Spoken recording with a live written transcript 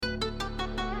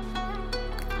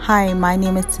Hi, my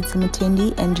name is Titi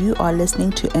Mutendi, and you are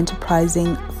listening to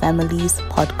Enterprising Families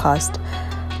podcast.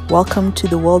 Welcome to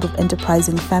the world of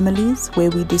enterprising families,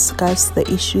 where we discuss the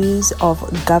issues of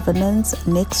governance,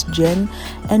 next gen,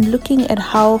 and looking at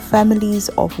how families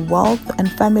of wealth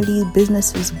and family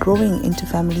businesses growing into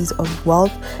families of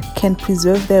wealth can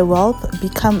preserve their wealth,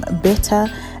 become better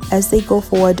as they go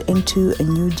forward into a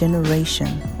new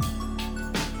generation.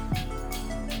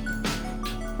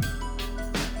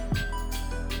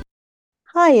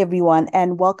 Hi, everyone,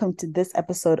 and welcome to this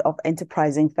episode of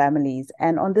Enterprising Families.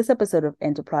 And on this episode of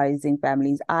Enterprising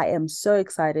Families, I am so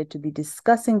excited to be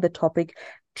discussing the topic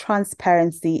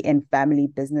transparency in family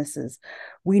businesses.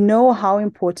 We know how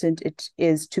important it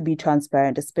is to be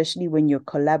transparent, especially when you're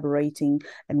collaborating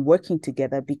and working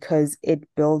together, because it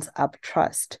builds up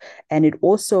trust and it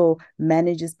also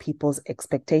manages people's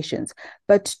expectations.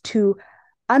 But to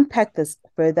unpack this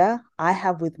further, I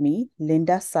have with me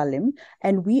Linda Salim,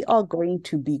 and we are going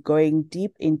to be going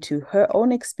deep into her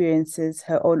own experiences,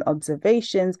 her own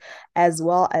observations, as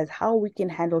well as how we can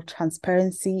handle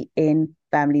transparency in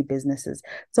family businesses.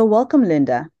 So, welcome,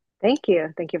 Linda. Thank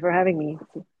you. Thank you for having me.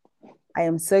 I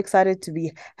am so excited to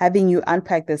be having you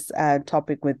unpack this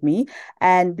topic with me.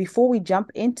 And before we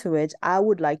jump into it, I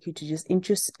would like you to just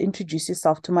introduce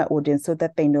yourself to my audience so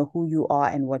that they know who you are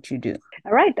and what you do.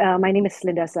 All right. My name is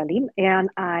Linda Salim, and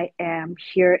I am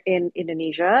here in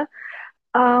Indonesia.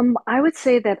 I would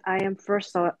say that I am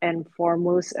first and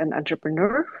foremost an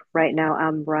entrepreneur. Right now,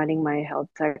 I'm running my health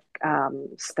tech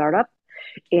startup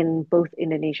in both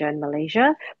Indonesia and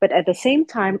Malaysia. But at the same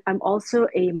time, I'm also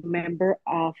a member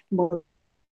of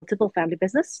multiple family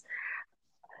business.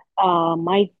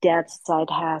 My dad's side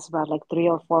has about like three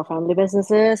or four family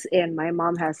businesses, and my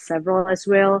mom has several as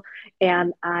well.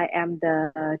 And I am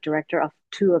the director of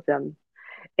two of them.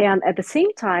 And at the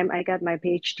same time, I got my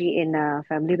PhD in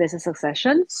family business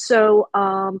succession. So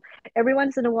every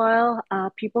once in a while,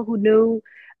 people who know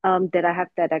that I have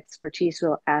that expertise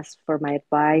will ask for my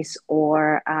advice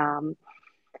or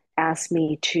ask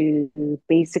me to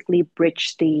basically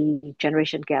bridge the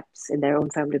generation gaps in their own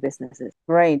family businesses.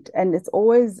 Right. And it's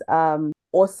always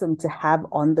awesome to have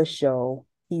on the show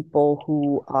people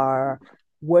who are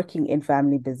working in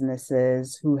family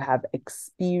businesses, who have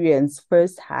experience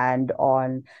firsthand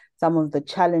on some of the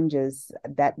challenges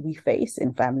that we face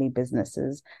in family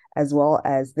businesses, as well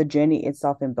as the journey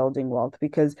itself in building wealth,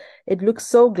 because it looks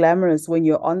so glamorous when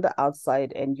you're on the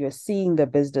outside and you're seeing the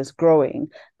business growing.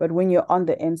 But when you're on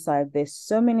the inside, there's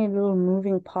so many little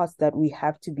moving parts that we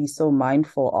have to be so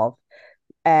mindful of.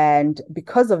 And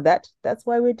because of that, that's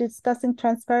why we're discussing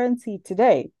transparency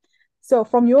today. So,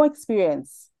 from your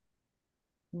experience,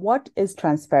 what is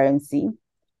transparency?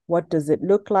 What does it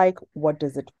look like? What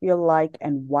does it feel like?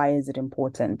 And why is it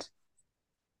important?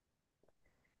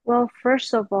 Well,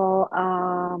 first of all,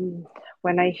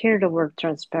 when I hear the word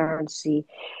transparency,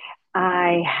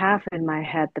 I have in my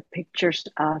head the pictures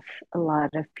of a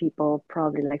lot of people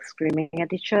probably like screaming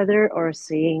at each other or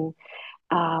saying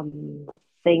um,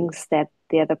 things that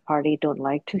the other party don't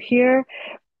like to hear.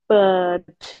 But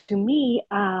to me,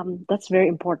 that's very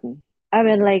important. I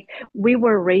mean, like we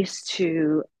were raised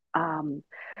to um,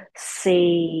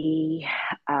 say,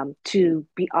 to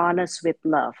be honest with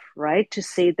love, right? To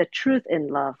say the truth in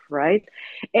love, right?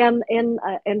 And in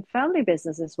family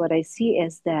businesses, what I see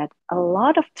is that a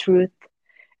lot of truth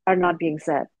are not being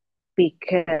said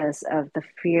because of the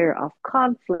fear of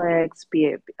conflicts, be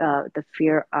it, the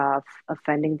fear of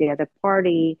offending the other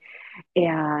party,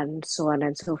 and so on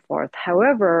and so forth.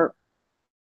 However,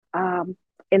 um,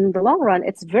 in the long run,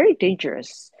 it's very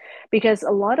dangerous because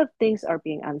a lot of things are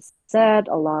being unsaid,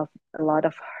 a lot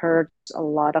of hurts, a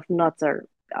lot of knots are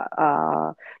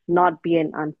uh, not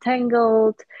being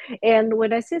untangled. And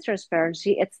when I say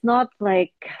transparency, it's not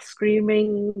like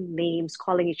screaming names,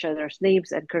 calling each other's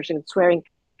names, and cursing and swearing,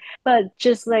 but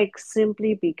just like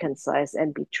simply be concise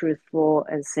and be truthful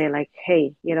and say like,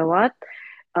 hey, you know what?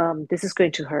 This is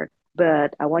going to hurt,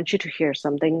 but I want you to hear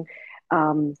something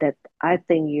that I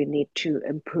think you need to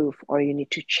improve or you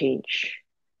need to change.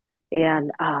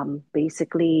 And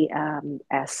basically,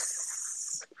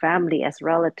 as family, as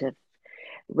relative,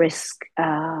 risk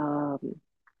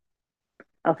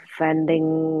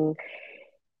offending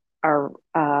our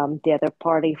the other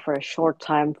party for a short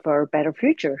time for a better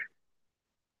future.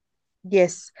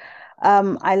 Yes.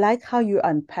 I like how you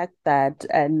unpack that,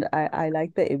 and I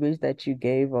like the image that you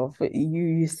gave of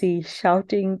you see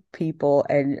shouting people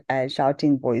and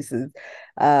shouting voices.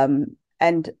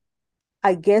 And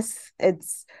I guess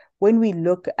it's when we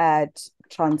look at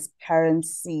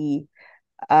transparency,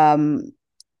 um,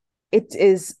 it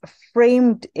is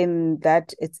framed in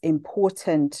that it's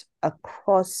important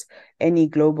across any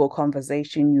global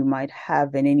conversation you might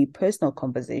have and any personal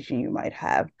conversation you might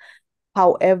have.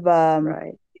 However,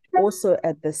 Right. also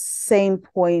at the same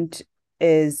point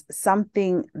is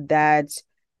something that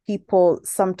people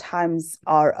sometimes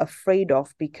are afraid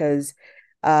of because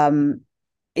um,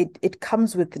 it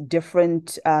comes with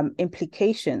different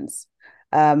implications.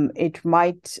 It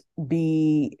might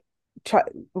be tra-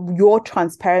 your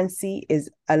transparency is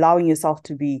allowing yourself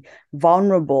to be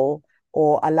vulnerable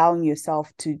or allowing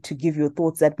yourself to give your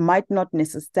thoughts that might not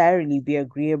necessarily be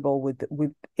agreeable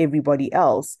with everybody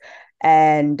else,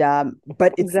 and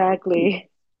Exactly.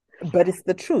 but it's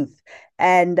the truth,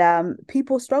 and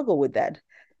people struggle with that.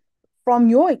 From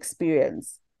your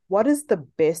experience, what is the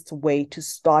best way to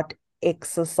start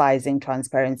exercising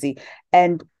transparency,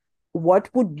 and what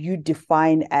would you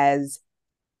define as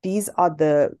these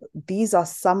are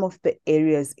some of the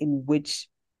areas in which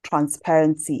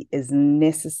transparency is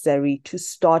necessary to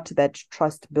start that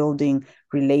trust building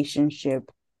relationship,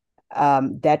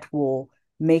 that will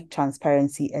make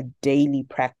transparency a daily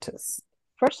practice?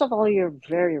 First of all, you're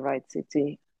very right,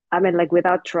 City. I mean, like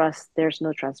without trust, there's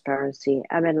no transparency.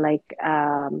 I mean,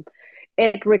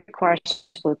 it requires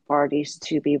both parties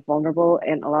to be vulnerable,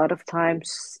 and a lot of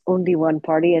times only one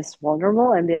party is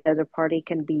vulnerable, and the other party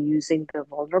can be using the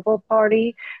vulnerable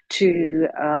party to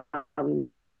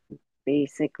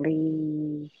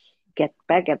basically get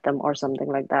back at them or something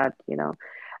like that, you know.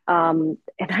 And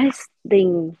I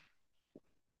think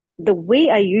the way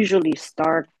I usually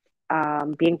start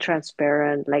being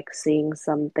transparent, like seeing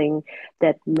something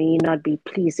that may not be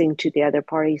pleasing to the other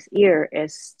party's ear,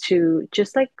 is to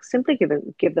just like simply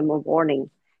give them a warning.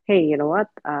 Hey, you know what?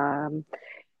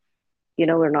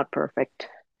 We're not perfect.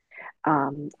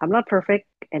 I'm not perfect,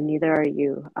 and neither are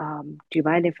you. Do you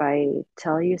mind if I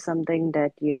tell you something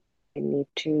that you need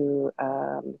to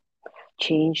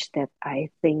change that I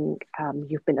think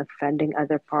you've been offending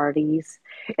other parties?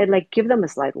 And like give them a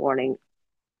slight warning.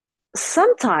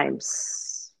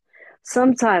 Sometimes,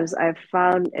 sometimes I've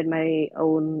found in my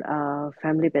own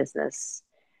family business,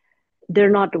 they're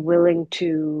not willing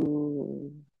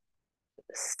to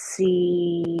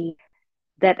see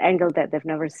that angle that they've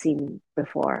never seen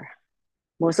before.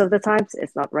 Most of the times,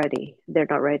 it's not ready. They're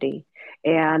not ready.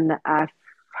 And I've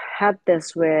had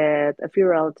this with a few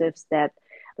relatives that,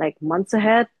 like months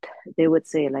ahead, they would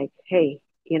say, like, hey,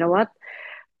 you know what?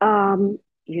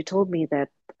 You told me that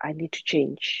I need to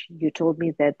change. You told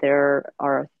me that there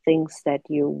are things that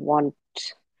you want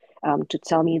to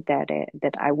tell me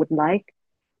that I would like.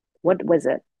 What was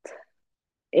it?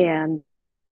 And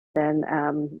then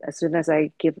as soon as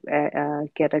I get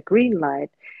a green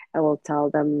light, I will tell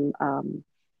them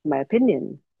my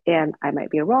opinion. And I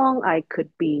might be wrong, I could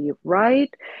be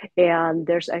right. And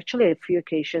there's actually a few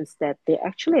occasions that they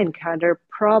actually encounter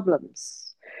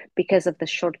problems because of the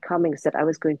shortcomings that I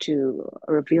was going to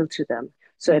reveal to them.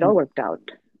 So it Mm-hmm, all worked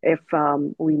out. If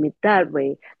we meet that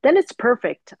way, then it's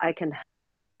perfect. I can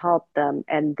help them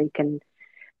and they can,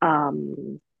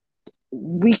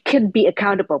 we can be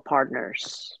accountable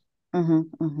partners. mm-hmm,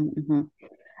 mm-hmm, mm-hmm.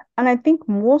 And I think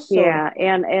more so, Yeah,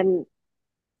 and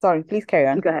sorry, please carry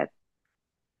on. go ahead.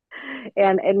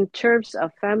 And in terms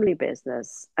of family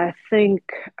business, I think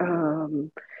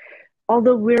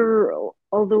although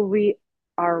we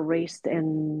are raised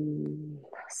in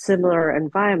similar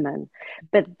environment,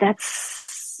 but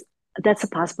that's a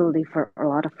possibility for a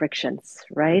lot of frictions,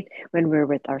 right? When we're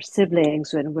with our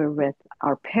siblings, when we're with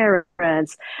our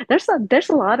parents, there's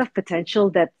a lot of potential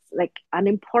that's like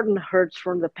unimportant hurts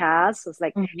from the past. It's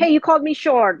like, Mm-hmm, hey, you called me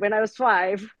short when I was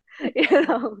 5, you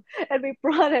know, and we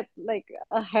brought it like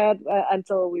ahead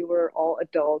until we were all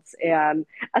adults, and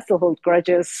I still hold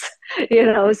grudges, you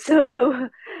know. So,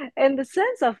 in the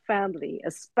sense of family,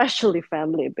 especially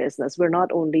family business, we're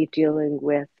not only dealing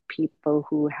with people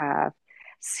who have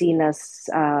seen us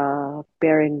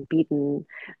bearing beaten,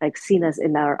 like seen us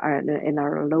in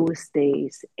our lowest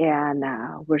days, and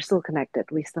we're still connected.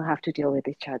 We still have to deal with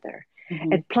each other,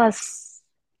 mm-hmm, and plus,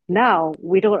 now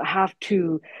we don't have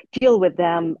to deal with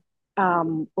them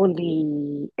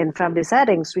only in family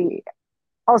settings. We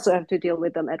also have to deal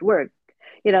with them at work.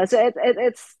 So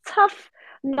it's tough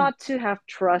not to have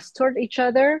trust toward each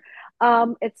other.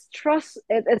 It's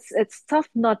tough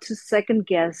not to second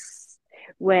guess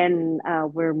when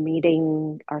we're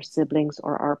meeting our siblings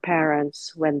or our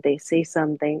parents when they say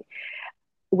something.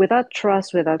 Without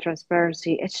trust, without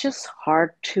transparency, it's just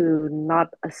hard to not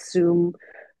assume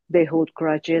they hold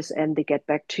grudges and they get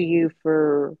back to you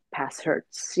for past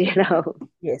hurts,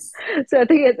 yes. So I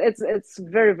think it's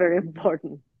very, very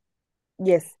important.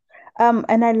 Yes.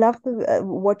 And I love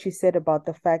what you said about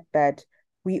the fact that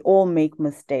we all make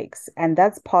mistakes, and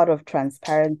that's part of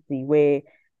transparency, where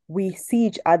we see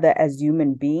each other as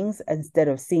human beings instead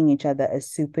of seeing each other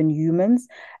as superhumans,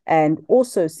 and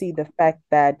also see the fact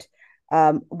that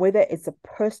whether it's a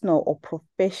personal or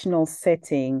professional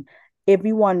setting,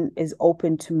 everyone is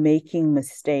open to making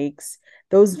mistakes.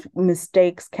 Those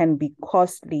mistakes can be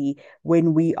costly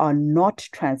when we are not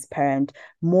transparent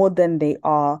more than they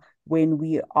are when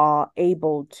we are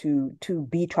able to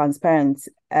be transparent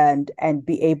and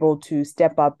be able to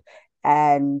step up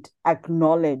and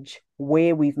acknowledge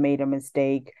where we've made a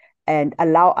mistake and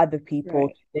allow other people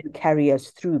Right. to then carry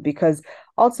us through, because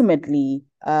ultimately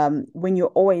when you're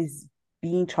always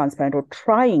being transparent or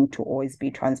trying to always be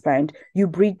transparent, you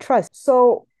breed trust.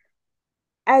 So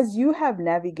as you have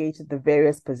navigated the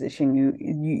various positions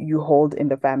you hold in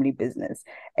the family business,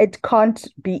 it can't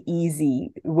be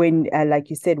easy when,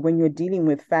 like you said, when you're dealing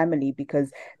with family,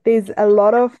 because there's a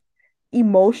lot of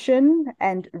emotion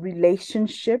and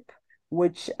relationship,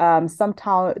 which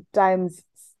sometimes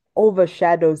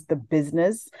overshadows the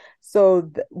business.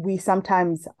 So we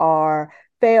sometimes are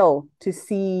fail to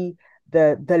see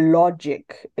the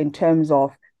logic in terms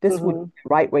of this would be Mm-hmm. the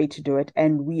right way to do it,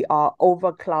 and we are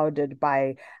overclouded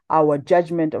by our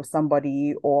judgment of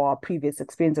somebody or our previous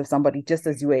experience of somebody, just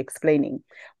as you were explaining.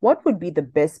 What would be the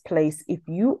best place if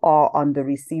you are on the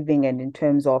receiving end, in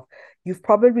terms of you've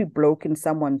probably broken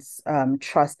someone's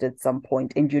trust at some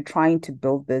point, and you're trying to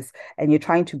build this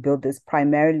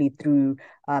primarily through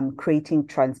creating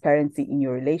transparency in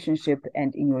your relationship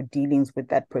and in your dealings with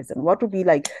that person? What would be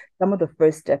like some of the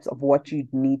first steps of what you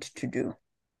need to do?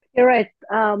 You're right.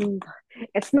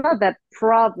 It's not that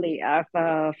probably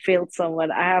I've failed someone.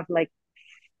 I have like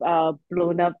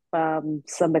blown up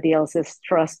somebody else's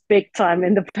trust big time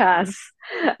in the past.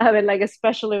 I mean, like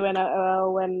especially when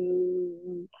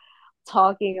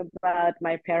talking about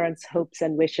my parents' hopes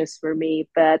and wishes for me.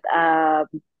 But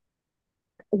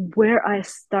where I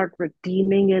start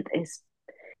redeeming it is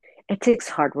it takes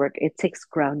hard work, it takes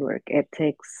groundwork, it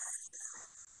takes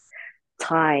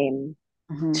time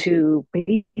Mm-hmm, to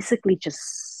basically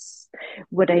just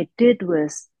what I did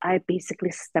was I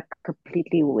basically stepped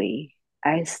completely away.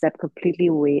 I stepped completely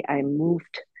away. I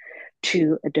moved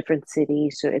to a different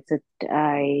city. So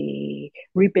I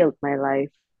rebuilt my life.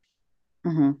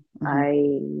 mm-hmm, mm-hmm,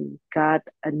 I got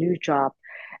a new job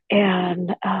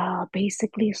and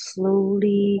basically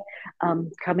slowly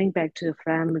coming back to the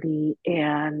family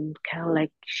and kind of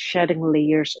like shedding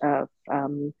layers of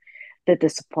the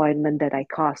disappointment that I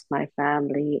caused my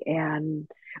family. And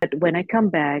but when I come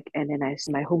back and then I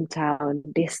see my hometown,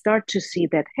 they start to see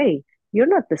that hey, you're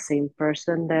not the same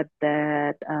person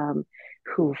that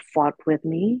who fought with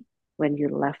me when you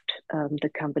left the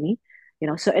company. You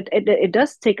know, so it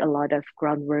does take a lot of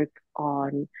groundwork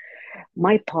on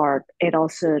my part. It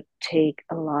also take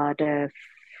a lot of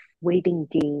waiting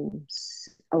games,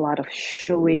 a lot of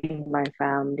showing my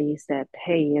families that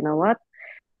hey, you know what,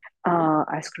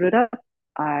 I screwed up.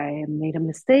 I made a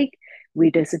mistake.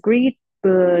 We disagreed,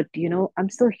 but you know, I'm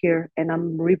still here and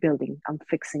I'm rebuilding. I'm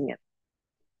fixing it.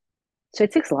 So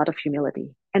it takes a lot of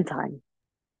humility and time.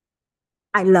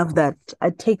 I love that.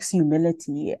 It takes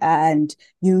humility, and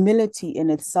humility in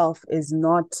itself is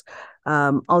not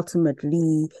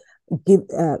ultimately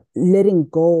letting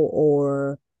go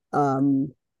or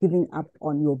giving up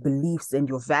on your beliefs and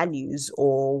your values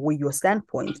or your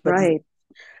standpoints, but Right.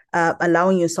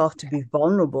 allowing yourself to be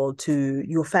vulnerable to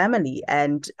your family.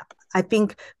 And I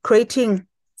think creating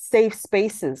safe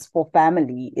spaces for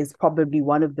family is probably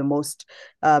one of the most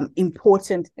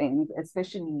important things,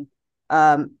 especially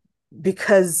um,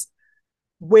 because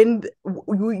when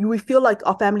we feel like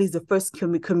our family is the first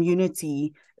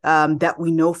community that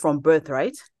we know from birth,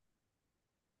 right?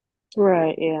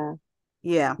 Right. Yeah.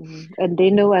 Yeah. And they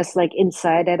know us like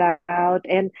inside and out.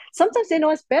 And sometimes they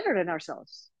know us better than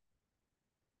ourselves.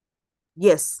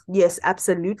 Yes, yes,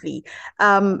 absolutely.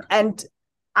 And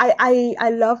I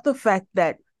love the fact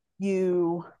that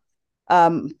you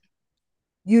um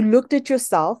you looked at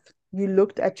yourself, you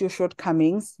looked at your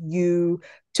shortcomings, you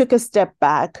took a step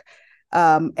back,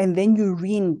 and then you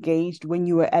re-engaged when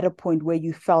you were at a point where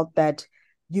you felt that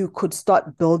you could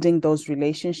start building those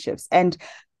relationships. And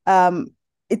um,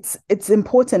 it's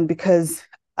important because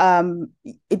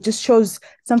it just shows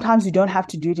sometimes you don't have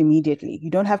to do it immediately. You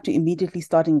don't have to immediately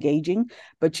start engaging,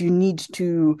 but you need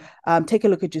to take a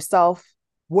look at yourself,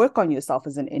 work on yourself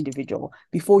as an individual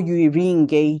before you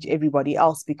re-engage everybody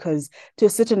else, because to a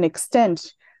certain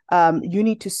extent, you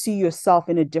need to see yourself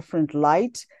in a different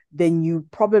light than you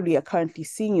probably are currently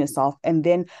seeing yourself, and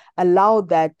then allow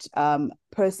that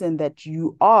person that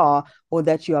you are, or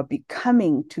that you are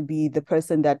becoming to be the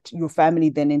person that your family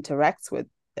then interacts with.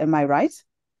 Am I right?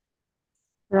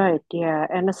 Right, yeah.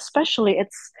 And especially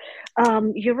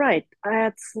you're right.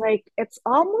 It's like it's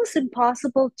almost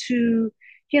impossible to,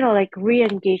 like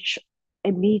re-engage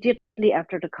immediately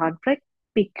after the conflict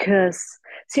because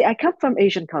see, I come from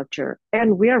Asian culture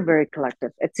and we are very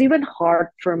collective. It's even hard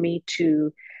for me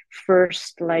to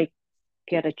first like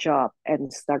get a job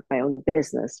and start my own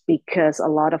business because a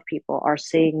lot of people are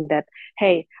saying that,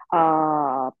 hey,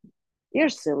 you're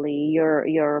silly.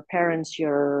 Your parents,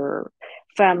 your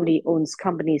family owns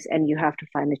companies, and you have to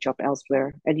find a job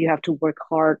elsewhere, and you have to work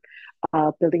hard,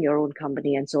 building your own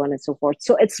company, and so on and so forth.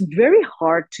 So it's very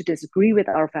hard to disagree with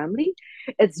our family.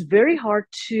 It's very hard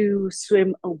to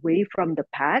swim away from the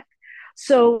pack.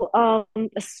 So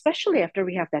especially after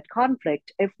we have that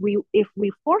conflict, if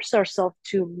we force ourselves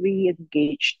to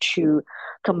re-engage, to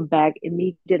come back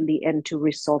immediately and to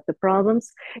resolve the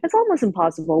problems, it's almost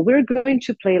impossible. We're going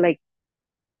to play like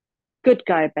good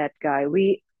guy, bad guy.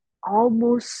 We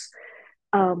almost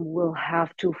will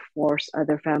have to force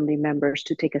other family members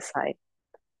to take a side.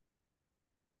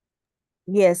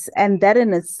 Yes, and that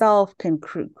in itself can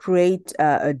create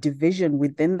a division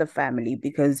within the family,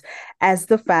 because as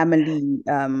the family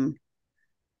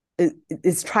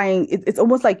is trying, it's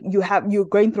almost like you're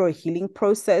going through a healing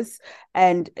process,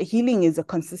 and healing is a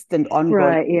consistent, ongoing.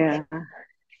 Right, yeah.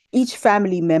 Each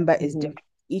family member is Mhm. different.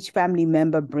 Each family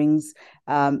member brings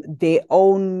their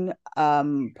own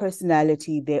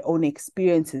personality, their own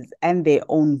experiences, and their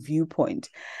own viewpoint.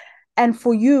 And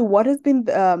for you, what has been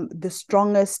the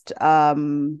strongest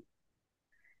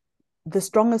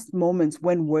moments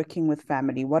when working with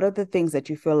family? What are the things that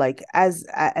you feel like, as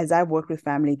I work with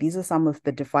family, these are some of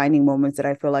the defining moments that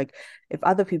I feel like if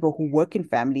other people who work in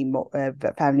family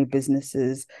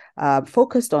businesses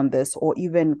focused on this or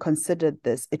even considered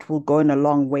this, it will go in a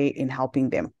long way in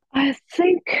helping them. I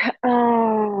think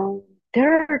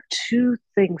there are two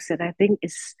things that I think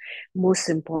is most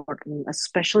important,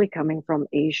 especially coming from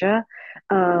Asia.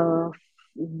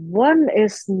 One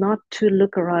is not to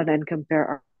look around and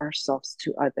compare ourselves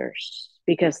to others.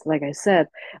 Because, like I said,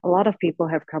 a lot of people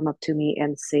have come up to me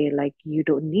and say, like, you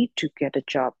don't need to get a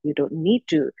job. You don't need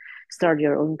to start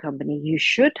your own company. You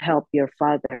should help your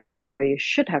father. You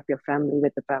should have your family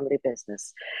with the family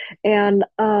business. And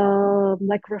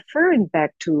like referring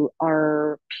back to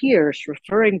our peers,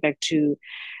 referring back to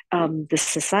the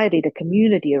society, the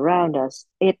community around us,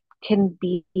 it can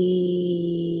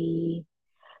be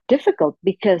difficult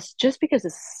because just because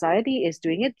the society is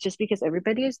doing it, just because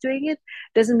everybody is doing it,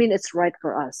 doesn't mean it's right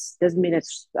for us, doesn't mean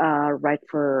it's right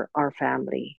for our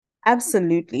family.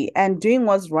 Absolutely. And doing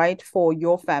what's right for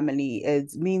your family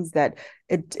is means that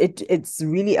it's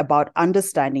really about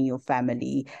understanding your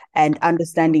family and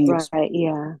understanding your Right,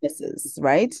 yeah. stresses,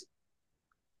 right?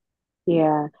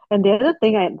 Yeah, and the other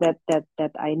thing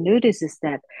that I notice is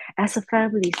that as a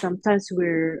family, sometimes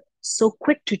we're so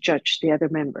quick to judge the other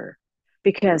member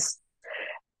because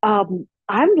I'm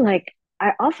like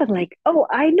I often like, oh,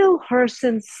 I know her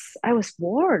since I was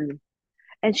born,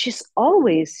 and she's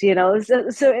always,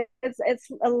 so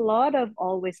it's a lot of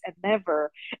always and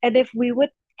never. And if we would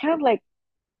kind of like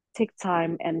take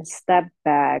time and step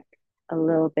back a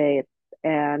little bit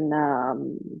and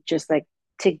just like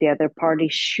take the other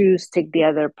party's shoes, take the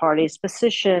other party's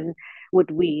position, would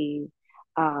we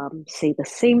say the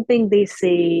same thing they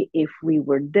say if we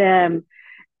were them?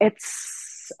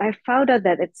 I found out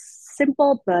that it's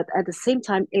simple, but at the same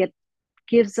time,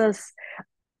 gives us,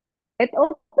 it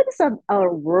opens up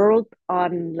our world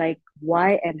on like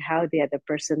why and how the other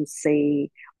person say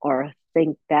or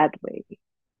think that way,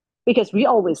 because we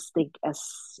always think as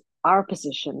our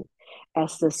position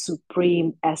as the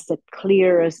supreme, as the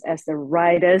clearest, as the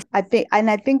rightest. I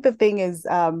think the thing is,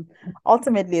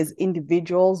 ultimately, as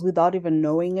individuals, without even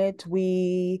knowing it,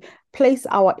 we place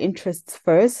our interests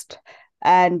first,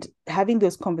 and having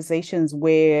those conversations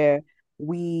where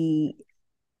we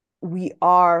we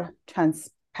are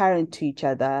transparent to each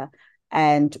other,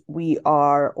 and we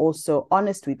are also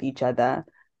honest with each other,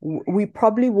 we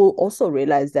probably will also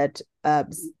realize that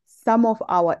some of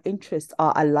our interests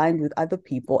are aligned with other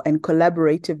people, and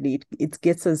collaboratively, it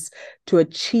gets us to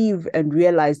achieve and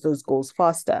realize those goals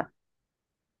faster.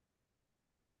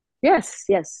 Yes,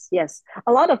 yes, yes.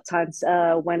 A lot of times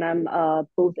when I'm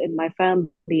both in my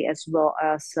family as well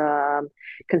as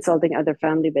consulting other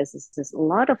family businesses, a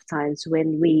lot of times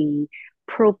when we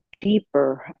probe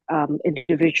deeper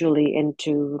individually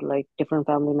into like different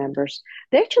family members,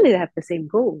 they actually have the same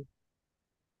goal.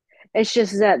 It's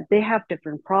just that they have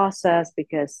different process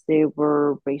because they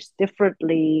were raised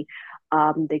differently.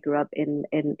 They grew up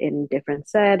in different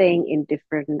setting, in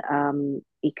different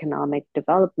economic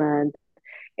development,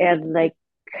 and like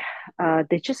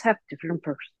they just have different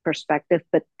perspective,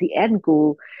 but the end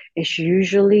goal is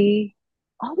usually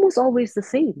almost always the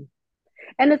same.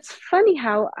 And it's funny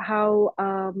how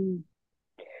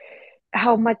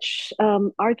much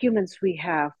arguments we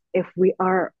have if we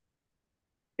are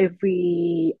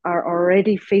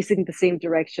already facing the same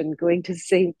direction, going to the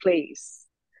same place.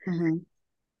 Mm-hmm.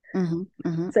 Mm-hmm.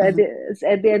 Mm-hmm. So Mm-hmm.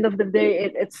 at the end of the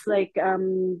day, it's like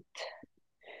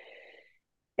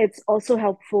it's also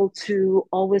helpful to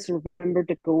always remember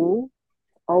the goal,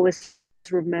 always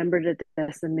remember the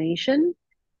destination,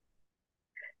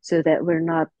 so that we're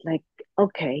not like,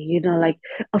 okay, like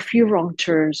a few wrong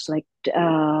turns, like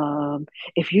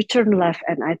if you turn left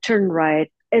and I turn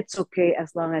right, it's okay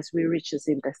as long as we reach the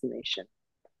same destination.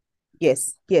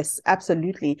 Yes, yes,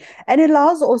 absolutely. And it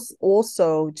allows us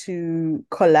also to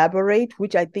collaborate,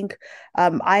 which I think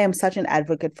I am such an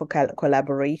advocate for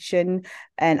collaboration.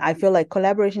 And I feel like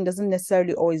collaboration doesn't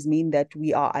necessarily always mean that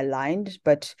we are aligned,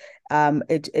 but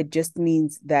it just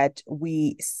means that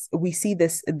we see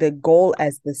the goal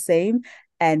as the same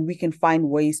and we can find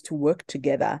ways to work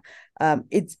together.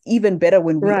 It's even better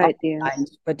when we are Right, yes.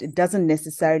 aligned, but it doesn't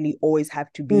necessarily always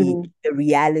have to be Mm-hmm. the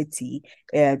reality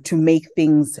to make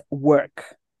things work.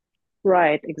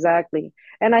 Right, exactly.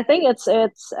 And I think it's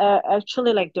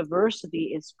actually like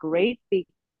diversity is great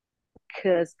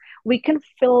because we can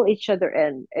fill each other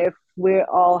in if we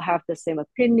all have the same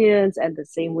opinions and the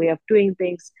same way of doing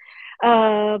things.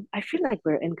 I feel like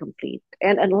we're incomplete,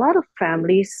 and a lot of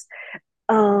families,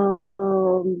 um,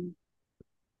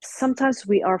 sometimes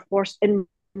we are forced. In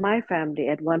my family,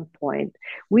 at one point,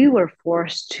 we were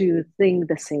forced to think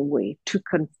the same way, to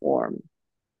conform,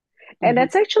 and Mhm.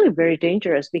 that's actually very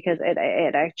dangerous because it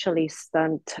actually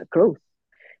stunts growth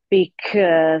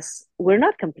because we're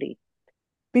not complete.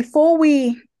 Before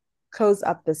we close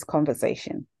up this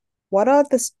conversation, what are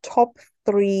the top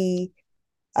three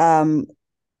um,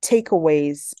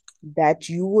 takeaways that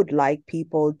you would like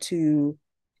people to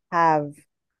have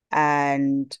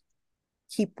and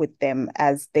keep with them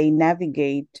as they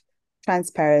navigate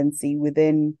transparency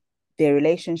within their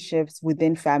relationships,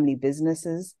 within family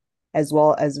businesses, as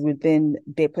well as within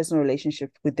their personal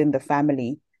relationships within the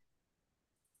family?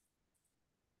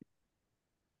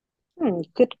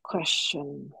 Good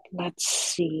question. Let's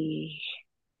see.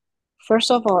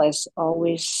 First of all, is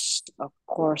always, of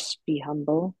course, be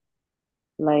humble.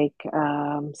 Like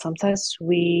sometimes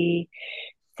we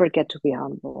forget to be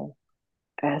humble.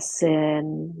 As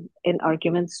in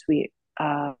arguments, we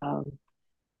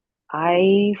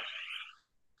I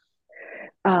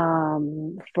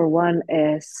for one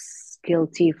is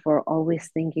guilty for always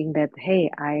thinking that, hey,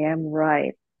 I am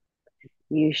right,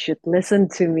 you should listen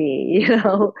to me,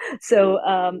 so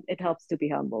it helps to be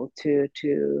humble, to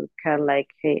kind of like,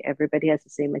 hey, everybody has the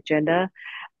same agenda,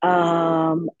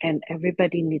 and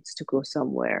everybody needs to go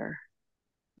somewhere,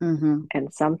 Mm-hmm.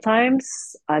 and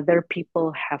sometimes other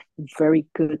people have very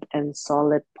good and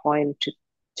solid point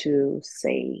to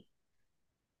say.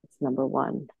 It's number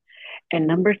one. And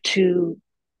number two,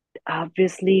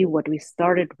 obviously what we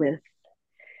started with,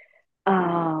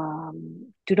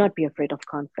 do not be afraid of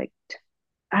conflict.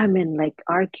 I mean, like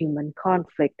argument,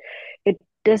 conflict. It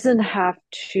doesn't have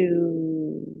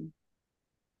to.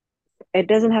 It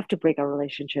doesn't have to break our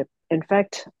relationship. In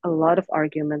fact, a lot of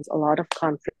arguments, a lot of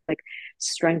conflict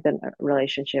strengthen a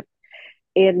relationship.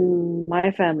 In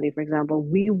my family, for example,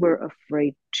 we were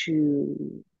afraid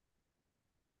to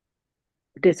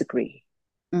disagree.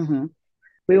 Mm-hmm.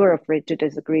 We were afraid to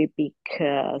disagree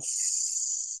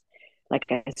because, like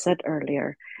I said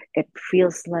earlier, it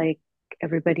feels like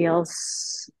everybody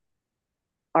else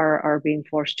are being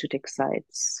forced to take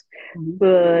sides. Mm-hmm.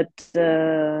 But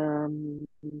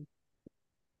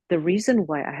the reason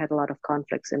why I had a lot of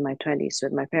conflicts in my 20s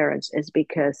with my parents is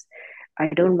because I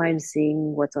don't mind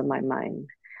seeing what's on my mind.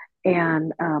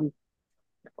 And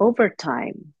over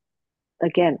time,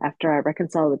 again, after I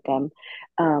reconcile with them,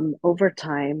 over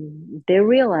time, they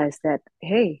realize that,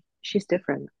 hey, she's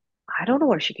different. I don't know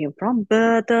where she came from,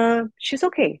 but she's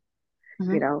okay, you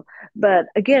Mm-hmm. know. But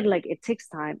again, like it takes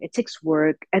time, it takes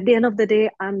work. At the end of the day,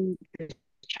 I'm the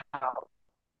child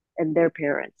and their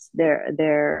parents.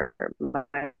 They're my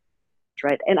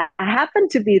right? And I happen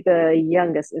to be the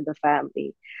youngest in the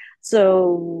family.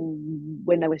 So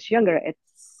when I was younger, it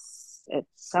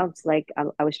sounds like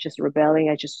I was just rebelling.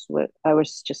 I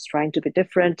was just trying to be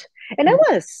different, and I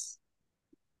was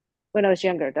when I was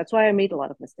younger. That's why I made a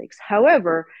lot of mistakes.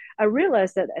 However, I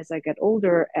realized that as I get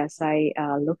older, as I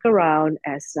look around,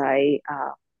 as I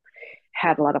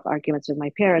had a lot of arguments with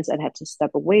my parents and had to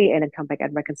step away and then come back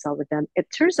and reconcile with them. It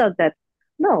turns out that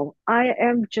no, I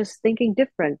am just thinking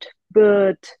different.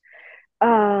 But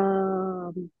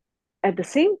um, at the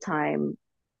same time,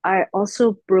 I also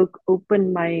broke open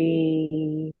my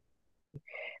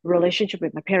relationship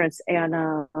with my parents, and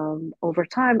over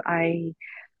time, I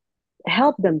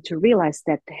helped them to realize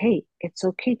that hey, it's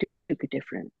okay to be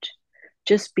different.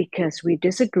 Just because we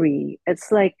disagree,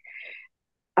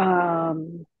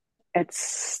 um,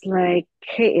 it's like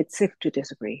hey, it's safe to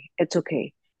disagree. It's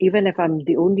okay. Even if I'm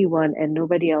the only one and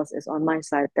nobody else is on my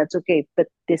side, that's okay. But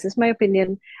this is my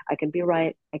opinion. I can be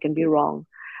right. I can be wrong,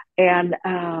 and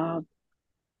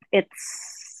it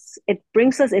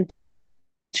brings us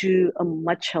into a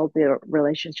much healthier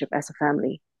relationship as a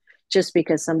family. Just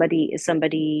because somebody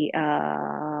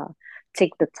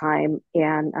take the time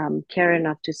and care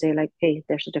enough to say like, hey,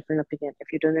 there's a different opinion.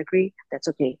 If you don't agree, that's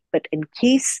okay. But in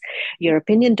case your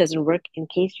opinion doesn't work, in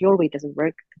case your way doesn't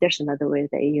work, there's another way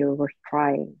that you're worth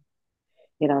trying.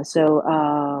 So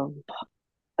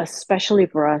especially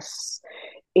for us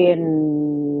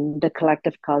in the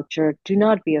collective culture, do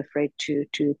not be afraid to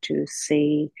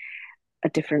say a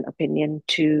different opinion,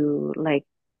 to like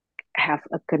have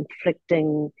a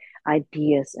conflicting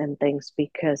ideas and things,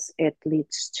 because it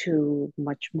leads to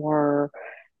much more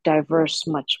diverse,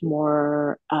 much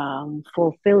more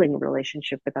fulfilling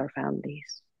relationship with our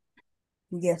families.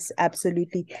 Yes,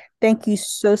 absolutely. Thank you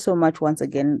so, so much once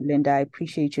again, Linda. I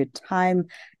appreciate your time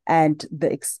and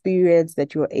the experience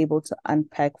that you were able to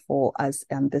unpack for us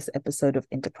on this episode of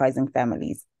Enterprising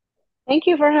Families. Thank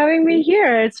you for having me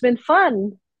here. It's been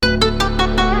fun.